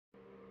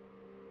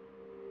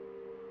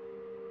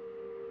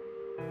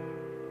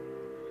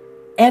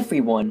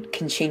Everyone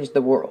can change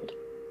the world.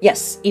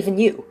 Yes, even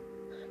you.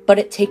 But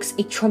it takes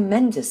a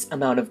tremendous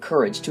amount of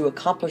courage to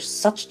accomplish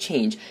such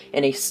change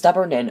in a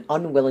stubborn and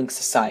unwilling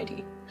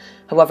society.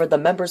 However, the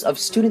members of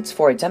Students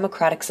for a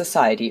Democratic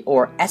Society,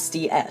 or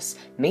SDS,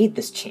 made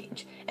this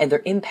change, and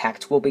their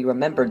impact will be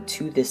remembered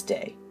to this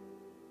day.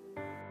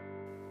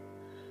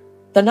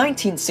 The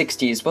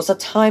 1960s was a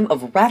time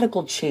of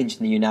radical change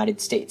in the United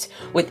States,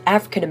 with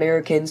African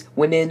Americans,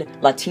 women,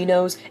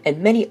 Latinos,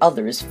 and many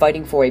others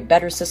fighting for a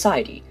better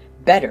society,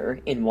 better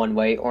in one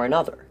way or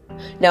another.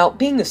 Now,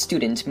 being a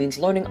student means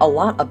learning a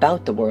lot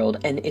about the world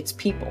and its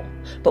people,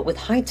 but with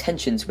high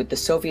tensions with the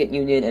Soviet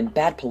Union and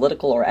bad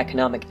political or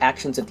economic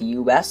actions of the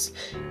US,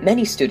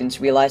 many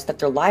students realized that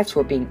their lives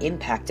were being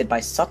impacted by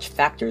such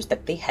factors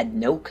that they had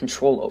no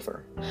control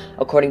over.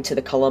 According to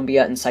the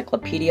Columbia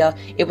Encyclopedia,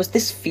 it was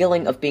this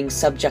feeling of being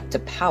subject to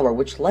power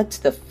which led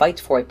to the fight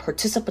for a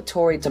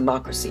participatory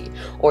democracy,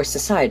 or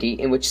society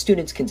in which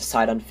students can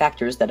decide on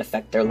factors that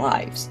affect their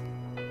lives.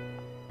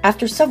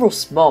 After several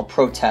small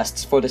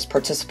protests for this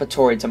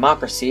participatory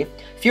democracy,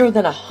 fewer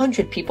than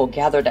 100 people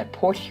gathered at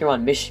Port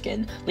Huron,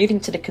 Michigan, leading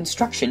to the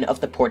construction of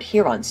the Port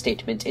Huron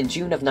Statement in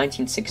June of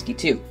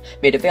 1962,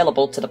 made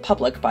available to the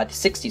public by the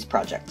 60s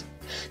Project.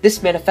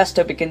 This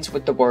manifesto begins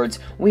with the words,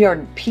 "We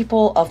are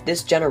people of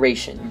this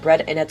generation,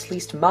 bred in at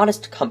least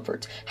modest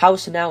comfort,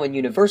 housed now in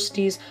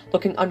universities,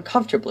 looking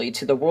uncomfortably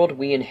to the world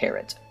we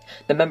inherit."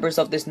 The members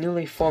of this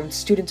newly formed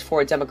Students for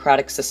a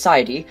Democratic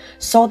Society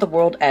saw the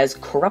world as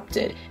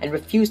corrupted and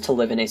refused to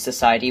live in a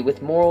society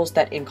with morals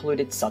that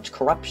included such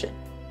corruption.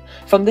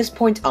 From this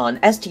point on,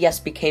 SDS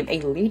became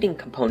a leading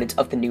component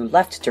of the New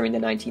Left during the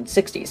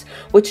 1960s,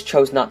 which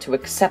chose not to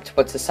accept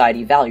what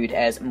society valued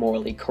as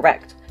morally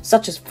correct,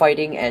 such as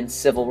fighting and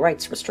civil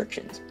rights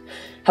restrictions.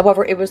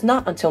 However, it was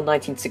not until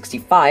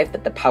 1965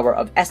 that the power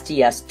of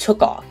SDS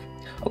took off.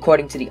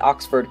 According to the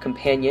Oxford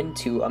Companion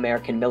to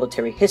American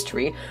Military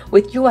History,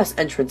 with U.S.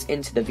 entrance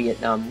into the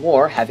Vietnam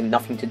War having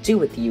nothing to do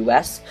with the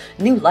U.S.,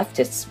 new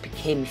leftists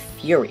became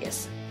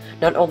furious.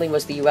 Not only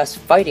was the U.S.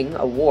 fighting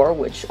a war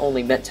which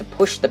only meant to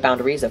push the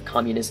boundaries of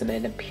communism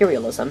and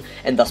imperialism,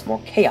 and thus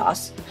more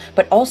chaos,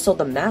 but also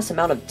the mass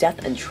amount of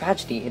death and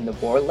tragedy in the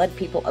war led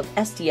people of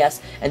SDS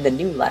and the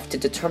New Left to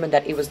determine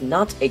that it was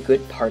not a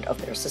good part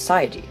of their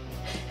society.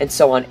 And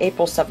so on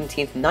April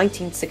 17,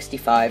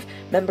 1965,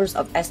 members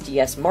of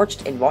SDS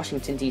marched in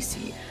Washington,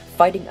 D.C.,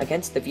 fighting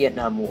against the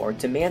Vietnam War,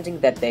 demanding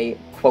that they,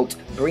 quote,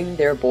 "bring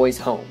their boys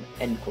home,"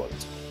 end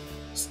quote.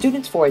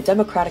 Students for a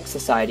Democratic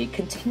Society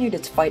continued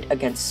its fight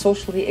against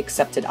socially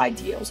accepted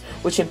ideals,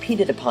 which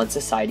impeded upon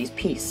society's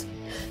peace.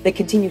 They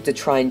continued to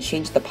try and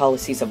change the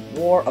policies of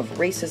war, of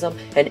racism,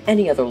 and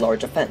any other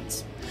large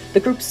offense. The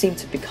group seemed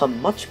to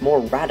become much more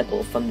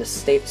radical from the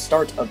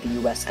start of the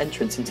U.S.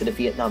 entrance into the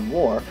Vietnam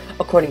War,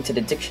 according to the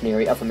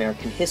Dictionary of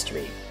American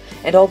History.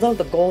 And although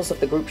the goals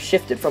of the group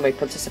shifted from a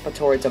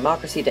participatory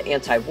democracy to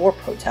anti-war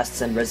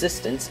protests and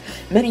resistance,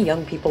 many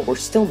young people were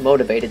still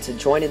motivated to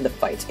join in the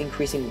fight,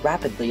 increasing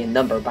rapidly in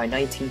number by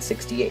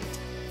 1968.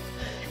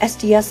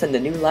 SDS and the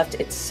New Left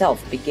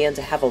itself began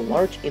to have a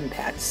large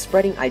impact,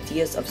 spreading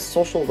ideas of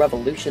social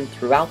revolution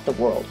throughout the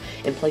world,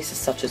 in places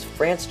such as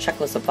France,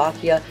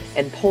 Czechoslovakia,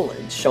 and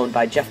Poland, shown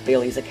by Jeff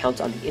Bailey's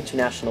account on the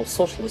International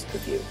Socialist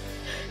Review.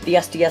 The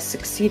SDS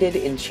succeeded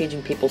in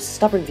changing people's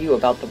stubborn view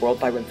about the world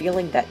by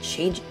revealing that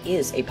change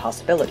is a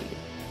possibility.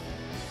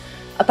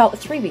 About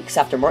 3 weeks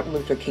after Martin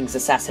Luther King's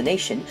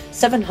assassination,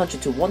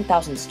 700 to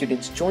 1,000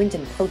 students joined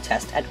in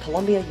protest at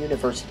Columbia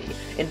University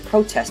in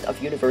protest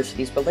of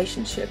university's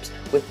relationships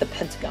with the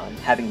Pentagon,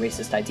 having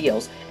racist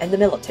ideals, and the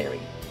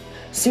military.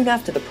 Soon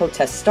after the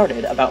protests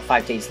started, about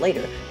 5 days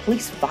later,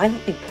 police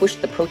violently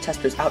pushed the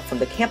protesters out from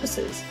the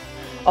campuses.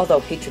 Although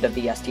hatred of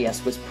the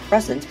SDS was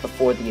present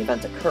before the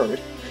event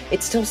occurred,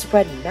 it still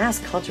spread mass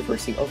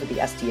controversy over the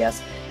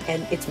SDS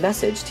and its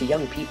message to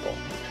young people.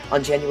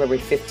 On January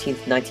 15,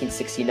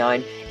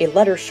 1969, a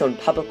letter shown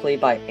publicly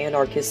by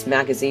Anarchist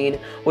magazine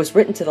was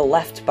written to the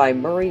left by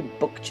Murray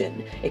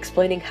Bookchin,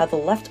 explaining how the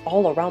left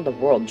all around the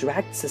world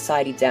dragged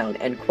society down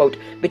and, quote,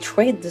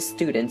 betrayed the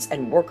students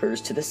and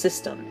workers to the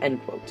system, end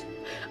quote.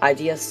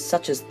 Ideas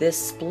such as this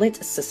split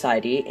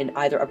society in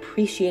either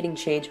appreciating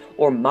change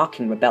or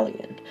mocking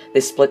rebellion.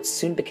 This split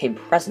soon became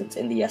present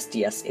in the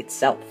SDS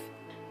itself.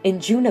 In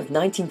June of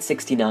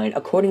 1969,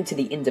 according to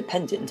The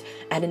Independent,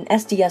 at an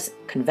SDS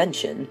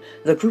convention,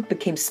 the group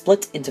became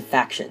split into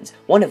factions,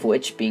 one of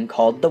which being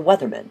called the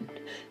Weathermen.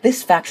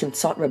 This faction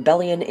sought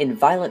rebellion in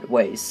violent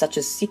ways, such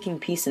as seeking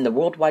peace in the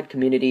worldwide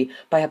community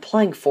by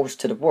applying force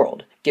to the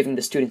world, giving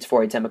the Students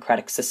for a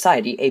Democratic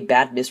Society a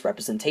bad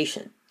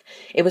misrepresentation.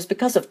 It was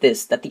because of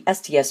this that the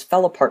SDS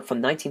fell apart from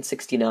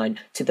 1969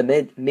 to the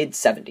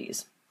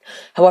mid-70s.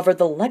 However,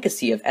 the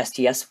legacy of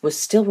SDS was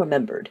still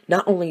remembered,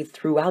 not only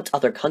throughout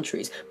other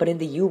countries, but in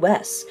the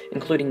U.S.,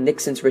 including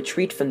Nixon's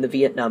retreat from the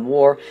Vietnam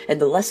War and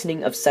the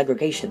lessening of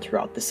segregation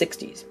throughout the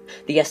 60s.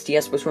 The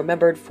SDS was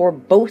remembered for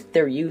both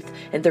their youth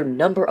and their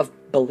number of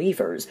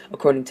believers,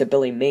 according to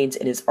Billy Maines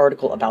in his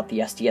article about the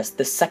SDS,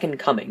 The Second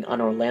Coming,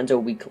 on Orlando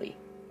Weekly.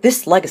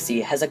 This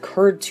legacy has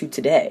occurred to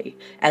today,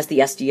 as the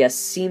SDS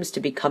seems to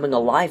be coming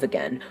alive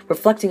again,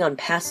 reflecting on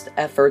past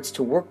efforts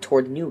to work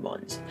toward new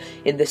ones.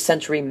 In this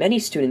century, many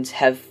students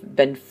have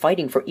been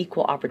fighting for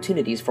equal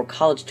opportunities for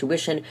college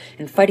tuition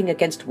and fighting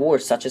against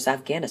wars such as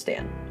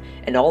Afghanistan.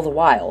 And all the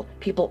while,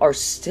 people are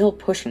still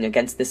pushing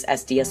against this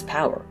SDS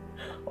power.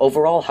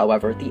 Overall,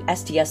 however, the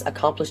SDS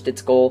accomplished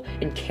its goal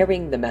in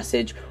carrying the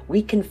message,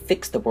 "We can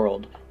fix the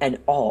world and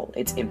all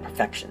its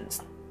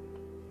imperfections."